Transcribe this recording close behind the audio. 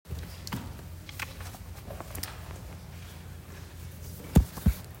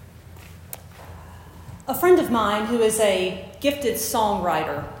A friend of mine who is a gifted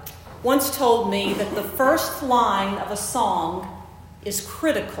songwriter once told me that the first line of a song is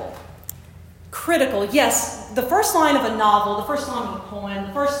critical. Critical, yes, the first line of a novel, the first line of a poem,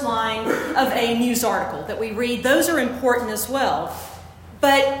 the first line of a news article that we read, those are important as well.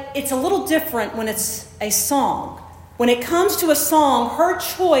 But it's a little different when it's a song. When it comes to a song, her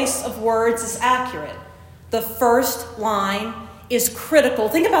choice of words is accurate. The first line is critical.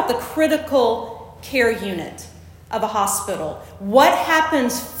 Think about the critical care unit of a hospital. What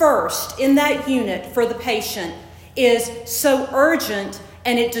happens first in that unit for the patient is so urgent,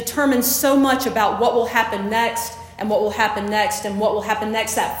 and it determines so much about what will happen next and what will happen next and what will happen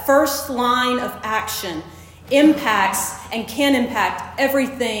next. That first line of action impacts and can impact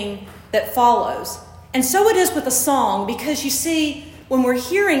everything that follows. And so it is with a song, because you see, when we're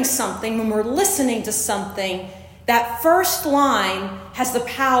hearing something, when we're listening to something, that first line has the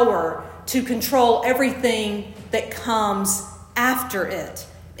power to control everything that comes after it.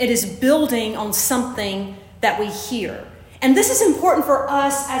 It is building on something that we hear. And this is important for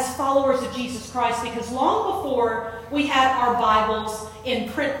us as followers of Jesus Christ, because long before we had our Bibles in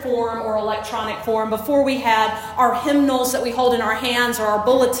print form or electronic form, before we had our hymnals that we hold in our hands or our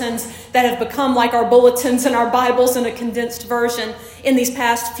bulletins that have become like our bulletins and our Bibles in a condensed version in these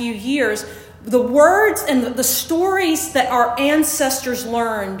past few years, the words and the stories that our ancestors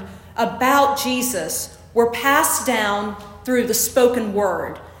learned about Jesus were passed down through the spoken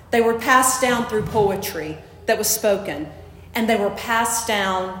word. They were passed down through poetry that was spoken. And they were passed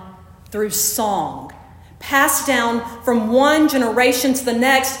down through song. Passed down from one generation to the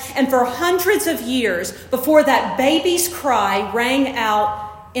next. And for hundreds of years before that baby's cry rang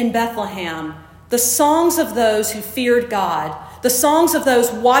out in Bethlehem, the songs of those who feared God, the songs of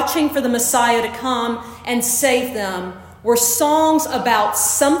those watching for the Messiah to come and save them, were songs about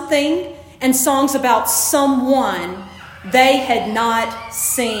something and songs about someone they had not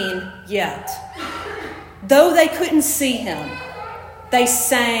seen yet. Though they couldn't see him, they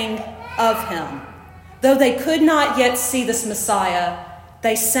sang of him. Though they could not yet see this Messiah,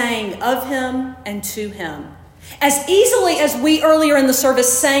 they sang of him and to him. As easily as we earlier in the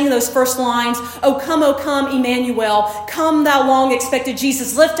service sang those first lines, O come, Emmanuel, come thou long expected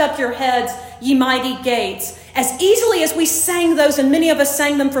Jesus, lift up your heads, ye mighty gates. As easily as we sang those, and many of us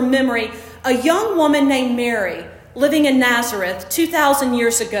sang them from memory, a young woman named Mary, living in Nazareth 2,000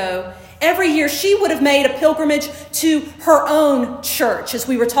 years ago, every year she would have made a pilgrimage to her own church. As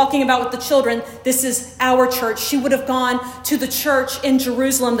we were talking about with the children, this is our church. She would have gone to the church in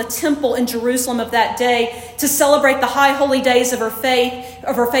Jerusalem, the temple in Jerusalem of that day, to celebrate the high holy days of her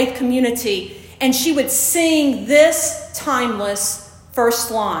faith community. And she would sing this timeless first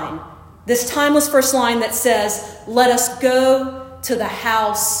line. This timeless first line that says, let us go to the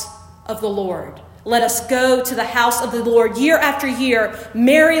house of the Lord. Let us go to the house of the Lord. Year after year,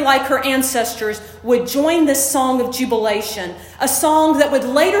 Mary, like her ancestors, would join this song of jubilation, a song that would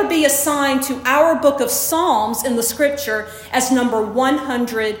later be assigned to our book of Psalms in the scripture as number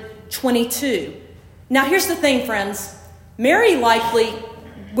 122. Now, here's the thing, friends. Mary likely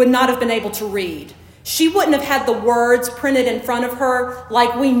would not have been able to read. She wouldn't have had the words printed in front of her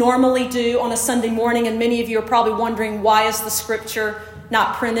like we normally do on a Sunday morning. And many of you are probably wondering, why is the scripture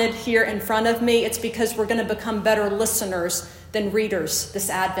not printed here in front of me? It's because we're going to become better listeners than readers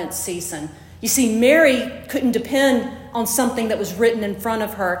this Advent season. You see, Mary couldn't depend on something that was written in front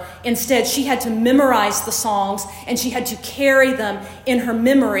of her. Instead, she had to memorize the songs, and she had to carry them in her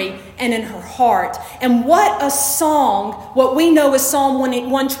memory and in her heart. And what a song, what we know as Psalm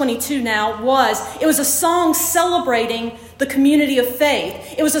 122 now was. It was a song celebrating the community of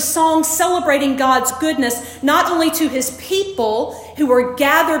faith. It was a song celebrating God's goodness, not only to his people who were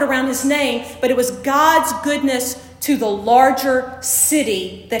gathered around his name, but it was God's goodness to the larger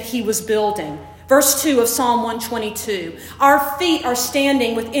city that he was building. Verse 2 of Psalm 122, our feet are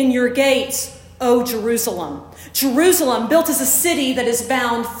standing within your gates, O Jerusalem. Jerusalem, built as a city that is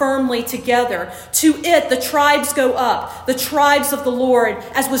bound firmly together. To it the tribes go up, the tribes of the Lord,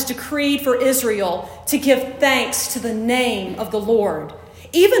 as was decreed for Israel, to give thanks to the name of the Lord.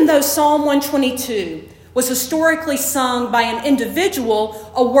 Even though Psalm 122 was historically sung by an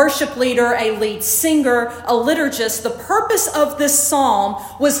individual, a worship leader, a lead singer, a liturgist, the purpose of this psalm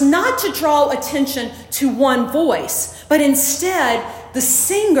was not to draw attention to one voice, but instead the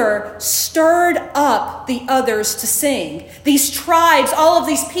singer stirred up the others to sing. These tribes, all of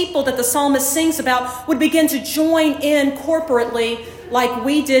these people that the psalmist sings about, would begin to join in corporately like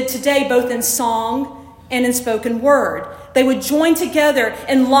we did today, both in song and in spoken word. They would join together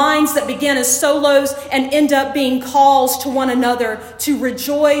in lines that begin as solos and end up being calls to one another to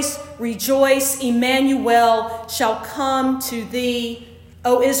rejoice, rejoice, Emmanuel shall come to thee,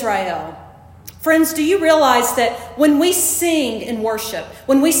 O Israel. Friends, do you realize that when we sing in worship,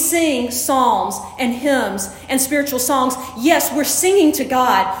 when we sing psalms and hymns and spiritual songs, yes, we're singing to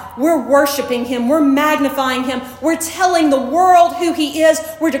God. We're worshiping him. We're magnifying him. We're telling the world who he is.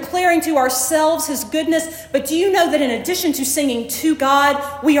 We're declaring to ourselves his goodness. But do you know that in addition to singing to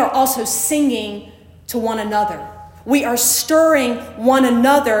God, we are also singing to one another? We are stirring one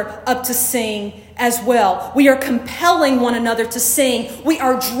another up to sing as well. We are compelling one another to sing. We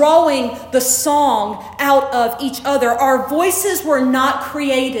are drawing the song out of each other. Our voices were not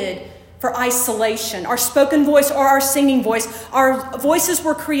created for isolation. Our spoken voice or our singing voice, our voices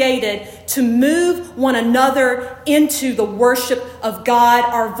were created to move one another into the worship of God.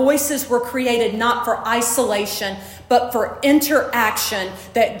 Our voices were created not for isolation, but for interaction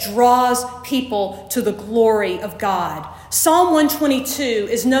that draws people to the glory of God. Psalm 122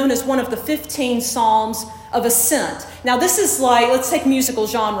 is known as one of the 15 Psalms of Ascent. Now this is like, let's take musical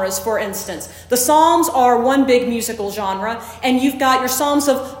genres for instance. The Psalms are one big musical genre, and you've got your Psalms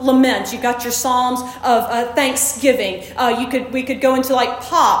of Lament, you've got your Psalms of Thanksgiving. We could go into like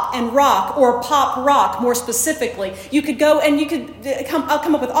pop and rock, or pop rock more specifically. You could go and you could come up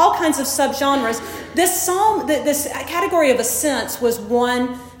with all kinds of subgenres. This category of Ascents was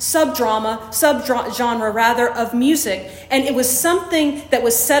one subgenre of music, and it was something that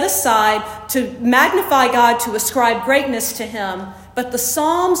was set aside to magnify God, to ascribe greatness to him. But the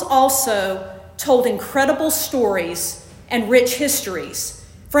Psalms also told incredible stories and rich histories.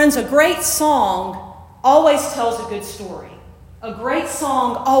 Friends, a great song always tells a good story. A great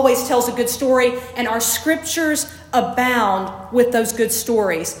song always tells a good story, and our scriptures abound with those good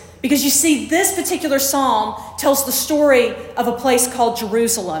stories. Because you see, this particular psalm tells the story of a place called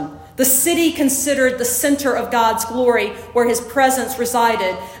Jerusalem, the city considered the center of God's glory, where his presence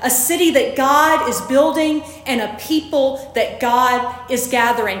resided, a city that God is building and a people that God is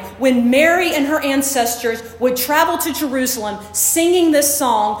gathering. When Mary and her ancestors would travel to Jerusalem singing this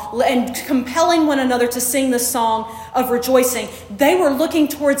song and compelling one another to sing this song of rejoicing, they were looking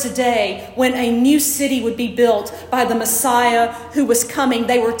towards a day when a new city would be built by the Messiah who was coming.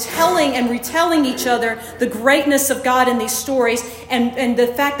 They were telling and retelling each other the greatness of God in these stories, and the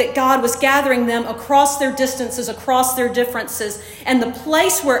fact that God was gathering them across their distances, across their differences. And the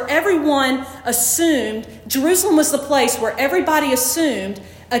place where everyone assumed, Jerusalem was the place where everybody assumed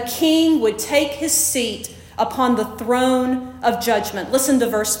a king would take his seat upon the throne of judgment. Listen to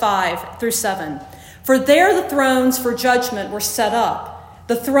verse 5 through 7. For there the thrones for judgment were set up,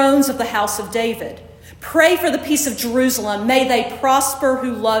 the thrones of the house of David. Pray for the peace of Jerusalem. May they prosper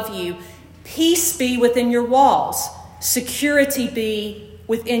who love you. Peace be within your walls. Security be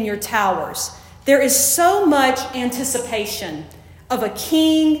within your towers. There is so much anticipation of a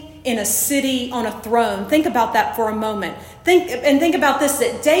king in a city on a throne. Think about that for a moment. Think about this,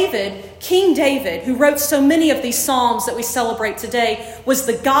 that King David, who wrote so many of these psalms that we celebrate today, was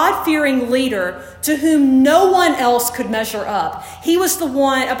the God-fearing leader to whom no one else could measure up. He was the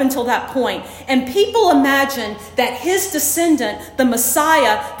one up until that point. And people imagined that his descendant, the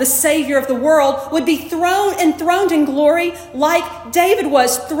Messiah, the Savior of the world, would be enthroned in glory like David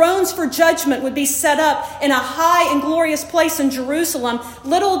was. Thrones for judgment would be set up in a high and glorious place in Jerusalem.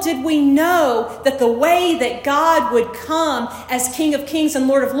 Little did we know that the way that God would come as King of Kings and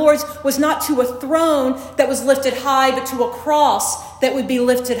Lord of Lords was not to a throne that was lifted high, but to a cross that would be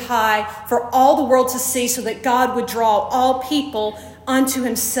lifted high for all the world to see, so that God would draw all people unto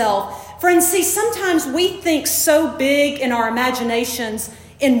himself. Friends, see, sometimes we think so big in our imaginations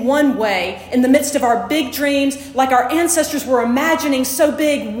in one way, in the midst of our big dreams, like our ancestors were imagining so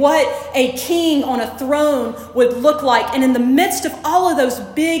big what a king on a throne would look like. And in the midst of all of those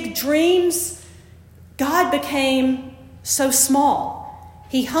big dreams, God became so small.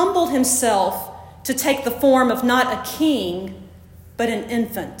 He humbled himself to take the form of not a king, but an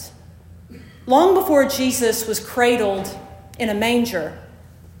infant. Long before Jesus was cradled in a manger,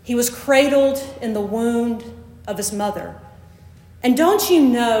 he was cradled in the womb of his mother. And can't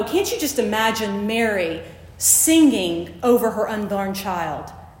you just imagine Mary singing over her unborn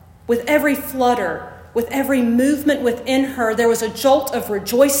child? With every flutter, with every movement within her, there was a jolt of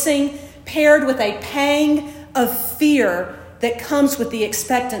rejoicing paired with a pang of fear that comes with the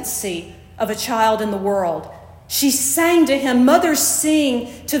expectancy of a child in the world. She sang to him. Mothers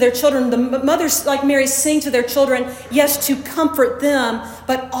sing to their children. The mothers, like Mary, sing to their children, yes, to comfort them,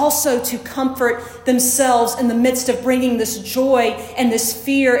 but also to comfort themselves in the midst of bringing this joy and this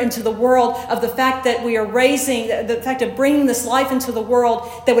fear into the world, of the fact that we are the fact of bringing this life into the world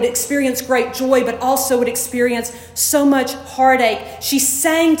that would experience great joy, but also would experience so much heartache. She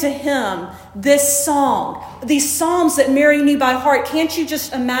sang to him this song, these psalms that Mary knew by heart. Can't you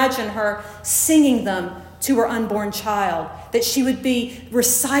just imagine her singing them to her unborn child, that she would be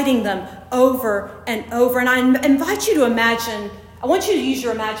reciting them over and over? And I invite you to imagine, I want you to use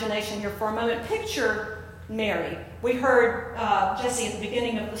your imagination here for a moment. Picture Mary. We heard Jesse at the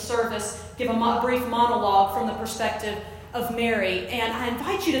beginning of the service give a brief monologue from the perspective of Mary. And I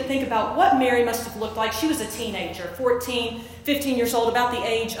invite you to think about what Mary must have looked like. She was a teenager, 14, 15 years old, about the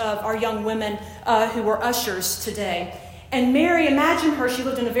age of our young women who were ushers today. And Mary, imagine her, she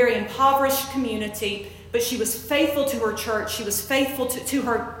lived in a very impoverished community, but she was faithful to her church. She was faithful to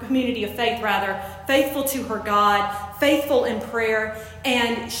her community of faith, faithful to her God, faithful in prayer.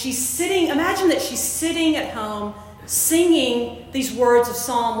 And imagine that she's sitting at home singing these words of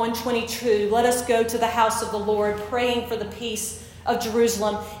Psalm 122, "Let us go to the house of the Lord," praying for the peace of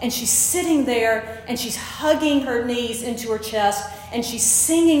Jerusalem. And she's sitting there and she's hugging her knees into her chest and she's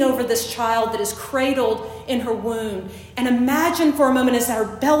singing over this child that is cradled in her womb. And imagine for a moment as her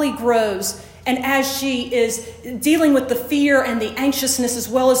belly grows, and as she is dealing with the fear and the anxiousness as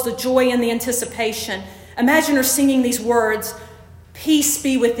well as the joy and the anticipation, imagine her singing these words, "Peace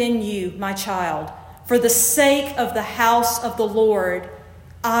be within you, my child. For the sake of the house of the Lord,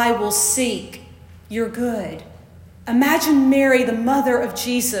 I will seek your good." Imagine Mary, the mother of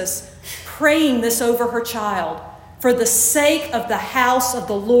Jesus, praying this over her child. "For the sake of the house of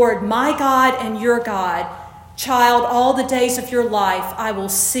the Lord, my God and your God, child, all the days of your life, I will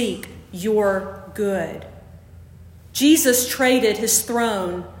seek your good." Jesus traded his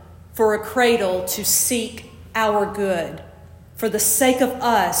throne for a cradle to seek our good. For the sake of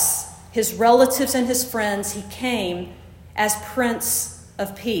us, his relatives and his friends, he came as Prince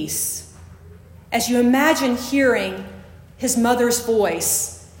of Peace. As you imagine hearing his mother's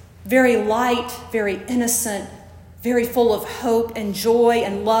voice, very light, very innocent, very full of hope and joy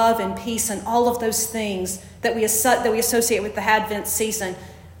and love and peace and all of those things that we associate with the Advent season,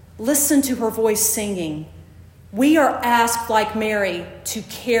 listen to her voice singing. We are asked, like Mary, to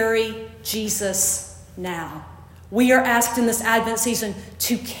carry Jesus now. We are asked in this Advent season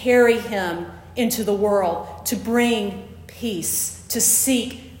to carry him into the world, to bring peace, to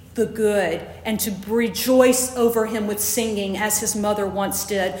seek the good, and to rejoice over him with singing as his mother once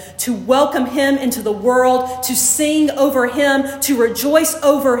did, to welcome him into the world, to sing over him, to rejoice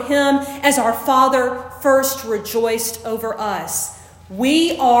over him as our Father first rejoiced over us.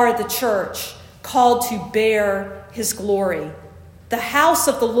 We are the church called to bear his glory. The house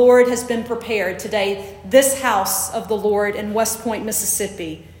of the Lord has been prepared today, this house of the Lord in West Point,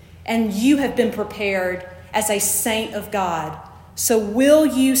 Mississippi, and you have been prepared as a saint of God. So will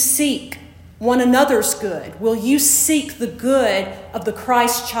you seek one another's good? Will you seek the good of the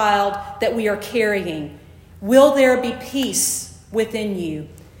Christ child that we are carrying? Will there be peace within you?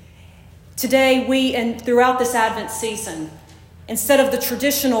 Today, and throughout this Advent season, instead of the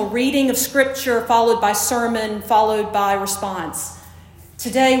traditional reading of Scripture followed by sermon, followed by response,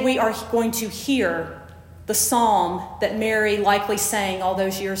 today we are going to hear the psalm that Mary likely sang all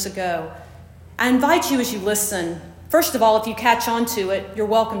those years ago. I invite you as you listen, first of all, if you catch on to it, you're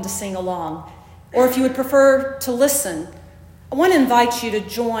welcome to sing along. Or if you would prefer to listen, I want to invite you to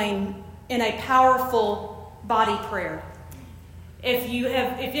join in a powerful body prayer. If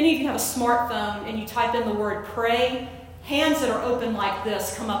any of you have a smartphone and you type in the word pray, hands that are open like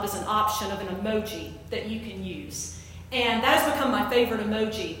this come up as an option of an emoji that you can use. And that has become my favorite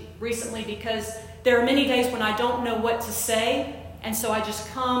emoji recently because there are many days when I don't know what to say, and so I just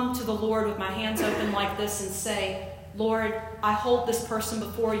come to the Lord with my hands open like this and say, Lord, I hold this person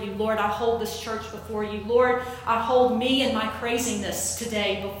before you. Lord, I hold this church before you. Lord, I hold me and my craziness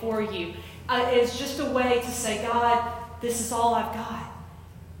today before you. It's just a way to say, God, this is all I've got.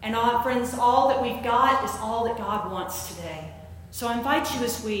 And friends, all that we've got is all that God wants today. So I invite you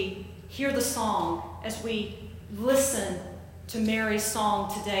as we hear the song, as we listen to Mary's song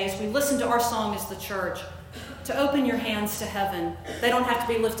today, as we listen to our song as the church, to open your hands to heaven. They don't have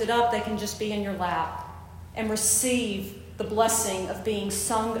to be lifted up. They can just be in your lap. And receive the blessing of being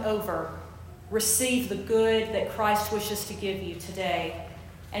sung over. Receive the good that Christ wishes to give you today.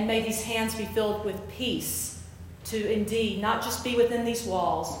 And may these hands be filled with peace to indeed not just be within these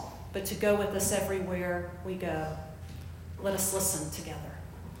walls, but to go with us everywhere we go. Let us listen together.